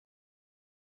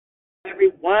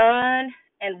everyone,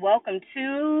 and welcome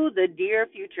to the Dear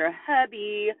Future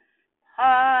Hubby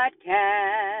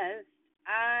podcast.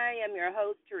 I am your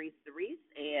host, Teresa Reese,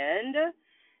 and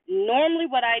normally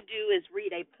what I do is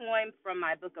read a poem from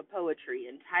my book of poetry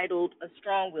entitled A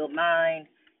Strong-Willed Mind,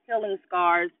 Healing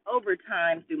Scars Over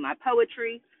Time Through My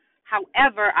Poetry.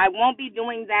 However, I won't be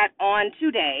doing that on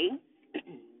today.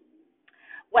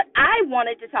 What I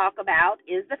wanted to talk about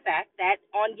is the fact that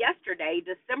on yesterday,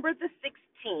 December the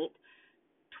 16th,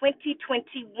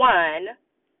 2021,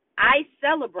 I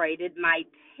celebrated my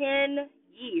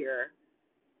 10-year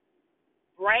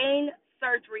brain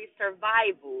surgery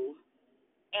survival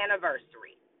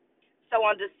anniversary. So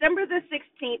on December the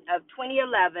 16th of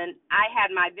 2011, I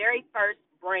had my very first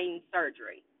brain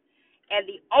surgery. And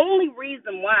the only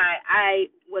reason why I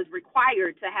was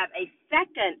required to have a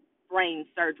second brain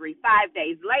surgery 5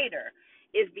 days later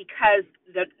is because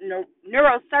the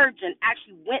neurosurgeon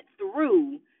actually went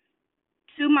through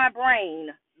to my brain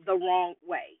the wrong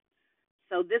way.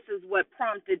 So this is what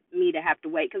prompted me to have to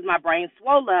wait, because my brain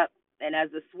swole up, and as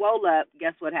it swole up,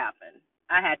 guess what happened?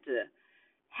 I had to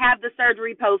have the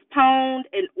surgery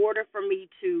postponed in order for me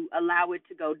to allow it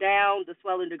to go down, the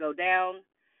swelling to go down.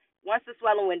 Once the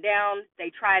swelling went down,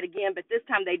 they tried again, but this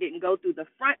time they didn't go through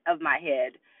the front of my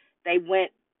head. They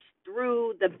went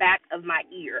through the back of my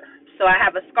ear. So I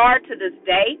have a scar to this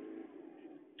day,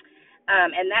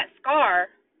 and that scar,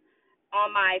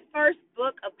 on my first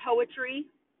book of poetry,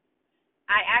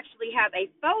 I actually have a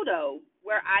photo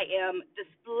where I am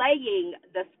displaying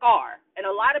the scar. And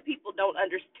a lot of people don't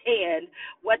understand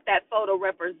what that photo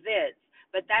represents,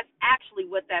 but that's actually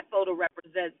what that photo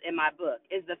represents in my book,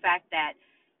 is the fact that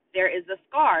there is a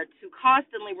scar to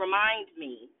constantly remind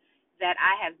me that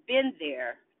I have been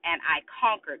there and I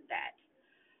conquered that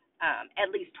at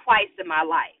least twice in my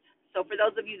life. So for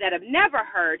those of you that have never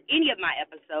heard any of my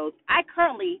episodes, I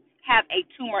currently have a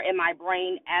tumor in my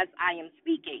brain as I am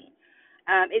speaking.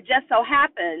 It just so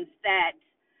happens that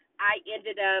I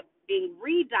ended up being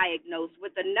re-diagnosed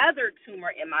with another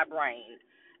tumor in my brain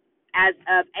as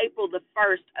of April the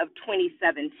 1st of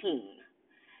 2017.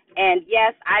 And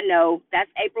yes, I know that's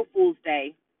April Fool's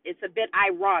Day. It's a bit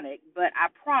ironic, but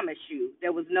I promise you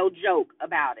there was no joke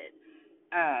about it.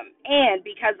 And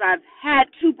because I've had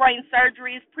 2 brain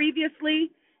surgeries previously,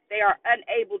 they are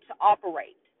unable to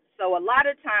operate. So a lot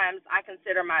of times I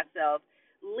consider myself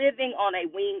living on a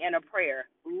wing and a prayer,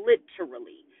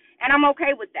 literally. And I'm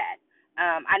okay with that.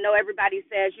 I know everybody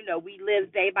says, we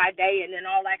live day by day, and in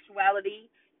all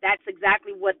actuality, that's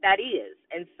exactly what that is.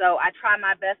 And so I try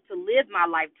my best to live my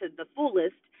life to the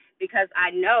fullest, because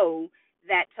I know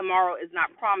that tomorrow is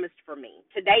not promised for me.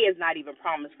 Today is not even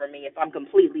promised for me, if I'm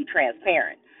completely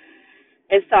transparent.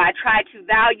 And so I try to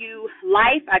value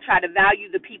life. I try to value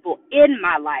the people in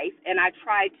my life, and I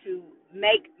try to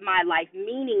make my life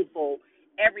meaningful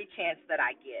every chance that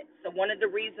I get. So one of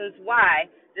the reasons why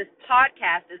this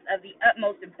podcast is of the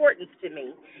utmost importance to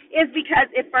me is because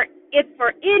if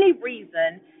for any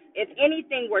reason, if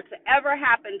anything were to ever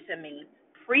happen to me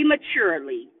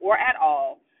prematurely or at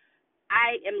all,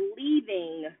 I am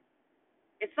leaving,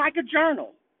 it's like a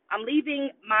journal. I'm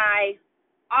leaving my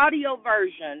audio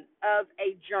version of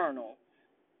a journal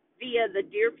via the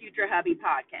Dear Future Hubby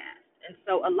podcast. And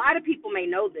so a lot of people may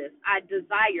know this. I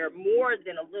desire more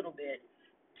than a little bit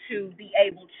to be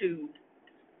able to,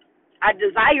 I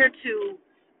desire to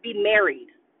be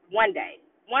married one day,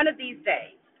 one of these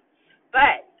days.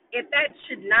 But if that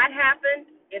should not happen,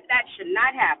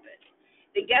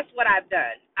 then guess what I've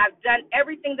done? I've done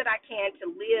everything that I can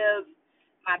to live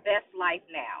my best life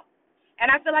now. And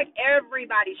I feel like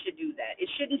everybody should do that. It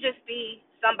shouldn't just be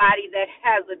somebody that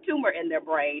has a tumor in their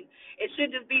brain. It should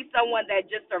just be someone that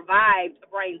just survived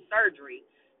brain surgery.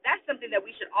 That's something that we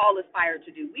should all aspire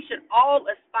to do. We should all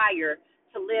aspire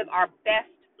to live our best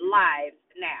lives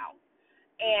now.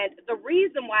 And the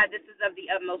reason why this is of the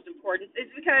utmost importance is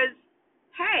because,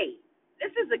 hey,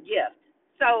 this is a gift.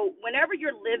 So whenever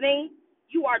you're living,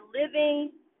 you are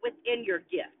living within your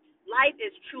gift. Life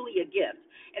is truly a gift.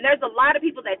 And there's a lot of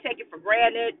people that take it for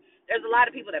granted. There's a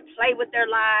lot of people that play with their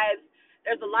lives.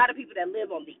 There's a lot of people that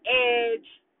live on the edge.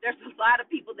 There's a lot of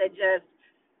people that just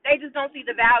don't see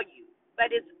the value.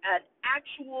 But it's an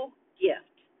actual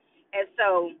gift. And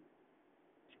so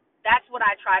that's what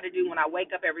I try to do when I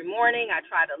wake up every morning. I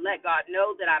try to let God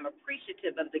know that I'm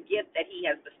appreciative of the gift that he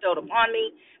has bestowed upon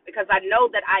me, because I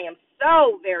know that I am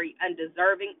so very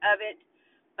undeserving of it.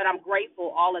 But I'm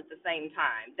grateful all at the same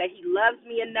time that he loves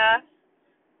me enough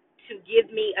to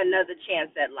give me another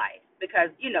chance at life.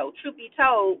 Because, truth be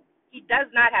told, he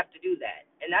does not have to do that.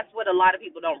 And that's what a lot of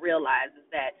people don't realize, is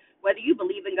that whether you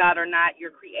believe in God or not, your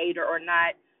creator or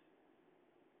not,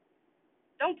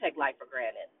 don't take life for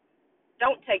granted.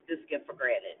 Don't take this gift for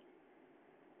granted.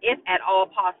 If at all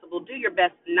possible, do your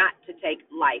best not to take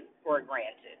life for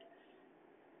granted.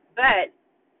 But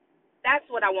that's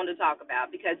what I want to talk about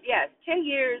because, yes, 10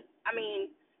 years,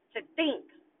 to think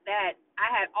that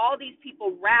I had all these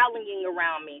people rallying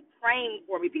around me, praying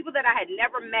for me, people that I had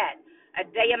never met a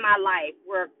day in my life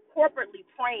were corporately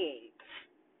praying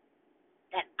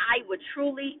that I would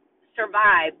truly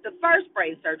survive the first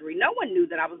brain surgery. No one knew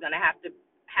that I was going to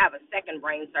have a second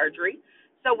brain surgery.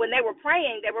 So when they were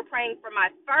praying for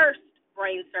my first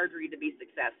brain surgery to be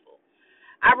successful.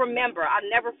 I remember, I'll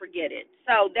never forget it.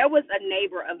 So there was a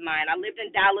neighbor of mine. I lived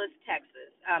in Dallas, Texas,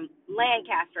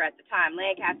 Lancaster at the time,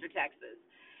 Lancaster, Texas.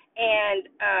 And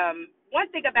one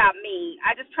thing about me,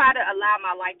 I just try to allow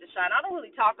my light to shine. I don't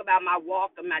really talk about my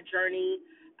walk and my journey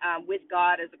with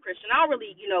God as a Christian. I don't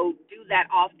really, do that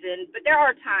often. But there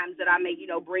are times that I may,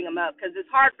 bring them up because it's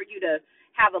hard for you to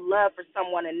have a love for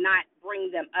someone and not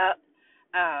bring them up.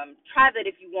 Try that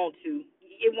if you want to.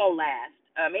 It won't last.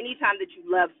 Anytime that you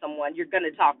love someone, you're going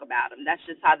to talk about them. That's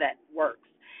just how that works.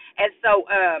 And so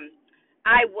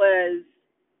I was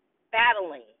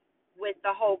battling with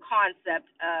the whole concept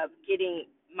of getting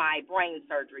my brain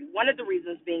surgery. One of the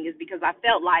reasons being is because I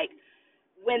felt like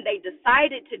when they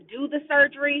decided to do the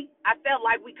surgery, I felt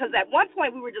like because at one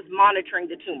point we were just monitoring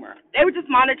the tumor. They were just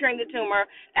monitoring the tumor.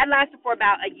 That lasted for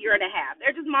about a year and a half.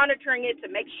 They're just monitoring it to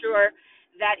make sure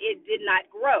that it did not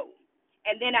grow.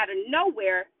 And then out of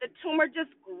nowhere, the tumor just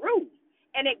grew.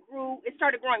 And it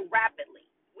started growing rapidly.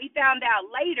 We found out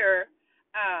later,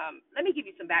 let me give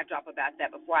you some backdrop about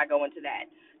that before I go into that.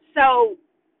 So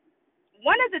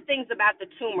one of the things about the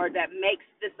tumor that makes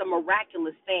this a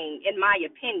miraculous thing, in my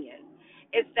opinion,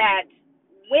 is that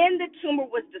when the tumor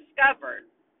was discovered,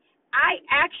 I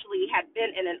actually had been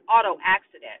in an auto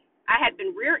accident. I had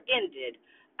been rear-ended,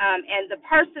 and the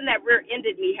person that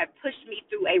rear-ended me had pushed me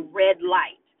through a red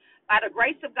light. By the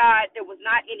grace of God, there was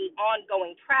not any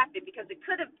ongoing traffic because it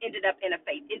could have ended up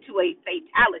into a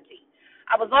fatality.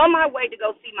 I was on my way to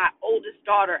go see my oldest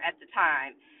daughter at the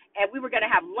time, and we were going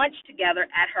to have lunch together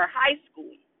at her high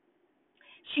school.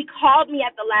 She called me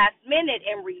at the last minute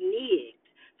and reneged.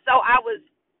 So I was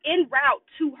en route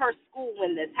to her school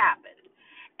when this happened.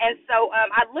 And so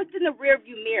I looked in the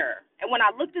rearview mirror, and when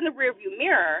I looked in the rearview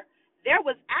mirror, there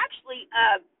was actually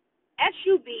a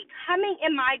SUV coming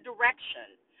in my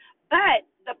direction. But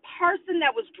the person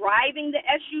that was driving the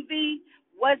SUV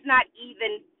was not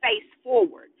even face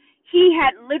forward. He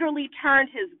had literally turned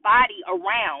his body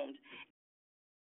around